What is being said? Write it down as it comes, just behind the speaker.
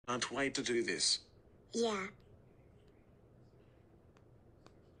Can't wait to do this. Yeah.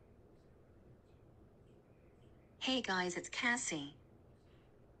 Hey guys, it's Cassie.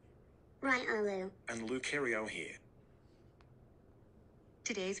 Riolu. And Lucario here.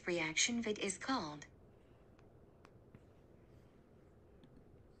 Today's reaction vid is called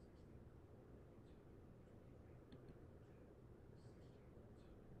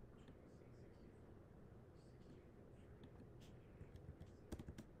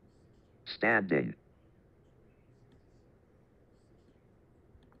Standing.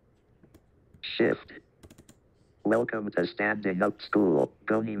 Shift. Welcome to Standing Up School,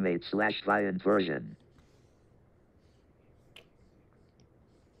 GoAnimate / Vyond version.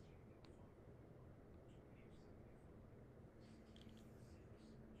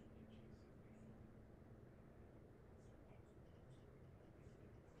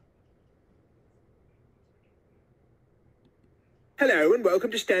 Hello and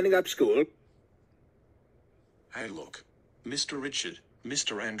welcome to Standing Up School. Hey look. Mr. Richard,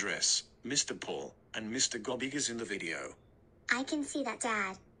 Mr. Andres, Mr. Paul, and Mr. Gobbig is in the video. I can see that,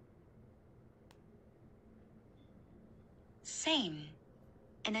 Dad. same.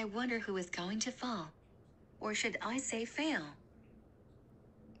 And I wonder who is going to fall. Or should I say fail?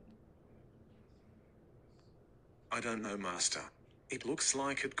 I don't know, Master. It looks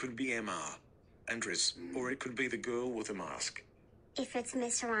like it could be MR. Andres, or it could be the girl with a mask. If it's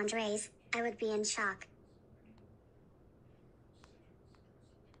Mr. Andres, I would be in shock.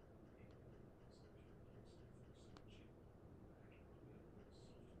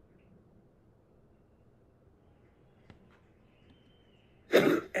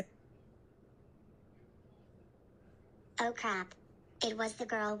 Oh crap. It was the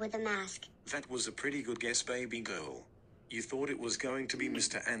girl with the mask. That was a pretty good guess, baby girl. You thought it was going to be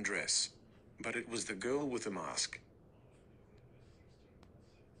Mr. Andres. But it was the girl with the mask.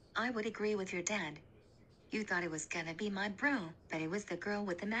 I would agree with your dad. You thought it was gonna be my bro, but it was the girl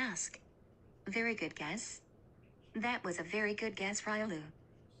with the mask. Very good guess. That was a very good guess, Riolu.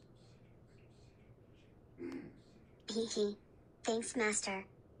 Hehe. Thanks, Master.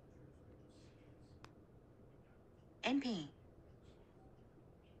 NP.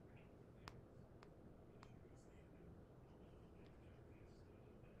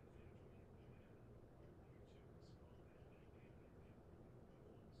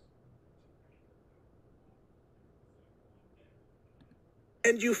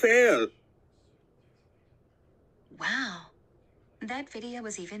 And you fail. Wow. That video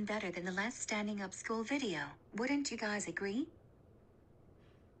was even better than the last Standing Up School video. Wouldn't you guys agree?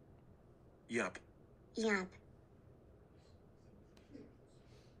 Yup. Yup.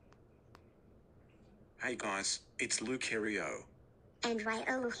 Hey guys, it's Lucario. And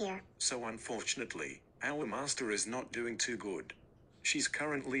Riolu here. So unfortunately, our master is not doing too good. She's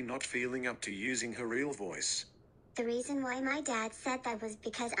currently not feeling up to using her real voice. The reason why my dad said that was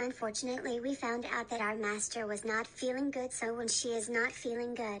because unfortunately we found out that our master was not feeling good, so when she is not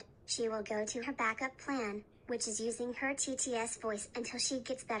feeling good, she will go to her backup plan, which is using her TTS voice until she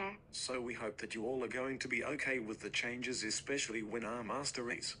gets better. So we hope that you all are going to be okay with the changes, especially when our master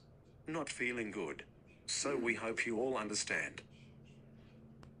is not feeling good. So we hope you all understand.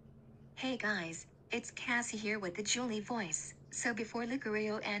 Hey guys, it's Cassie here with the Julie voice. So before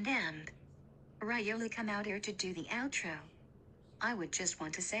Lucario and Riolu come out here to do the outro, I would just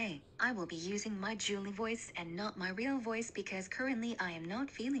want to say, I will be using my Julie voice and not my real voice because currently I am not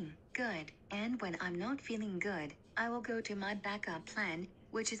feeling good. And when I'm not feeling good, I will go to my backup plan,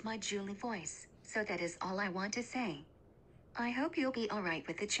 which is my Julie voice. So that is all I want to say. I hope you'll be alright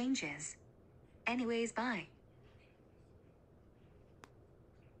with the changes. Anyways, bye.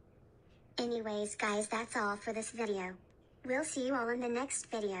 Anyways guys, that's all for this video. We'll see you all in the next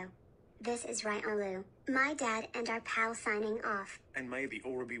video. This is Riolu, my dad and our pal signing off. And may the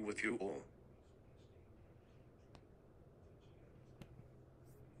aura be with you all.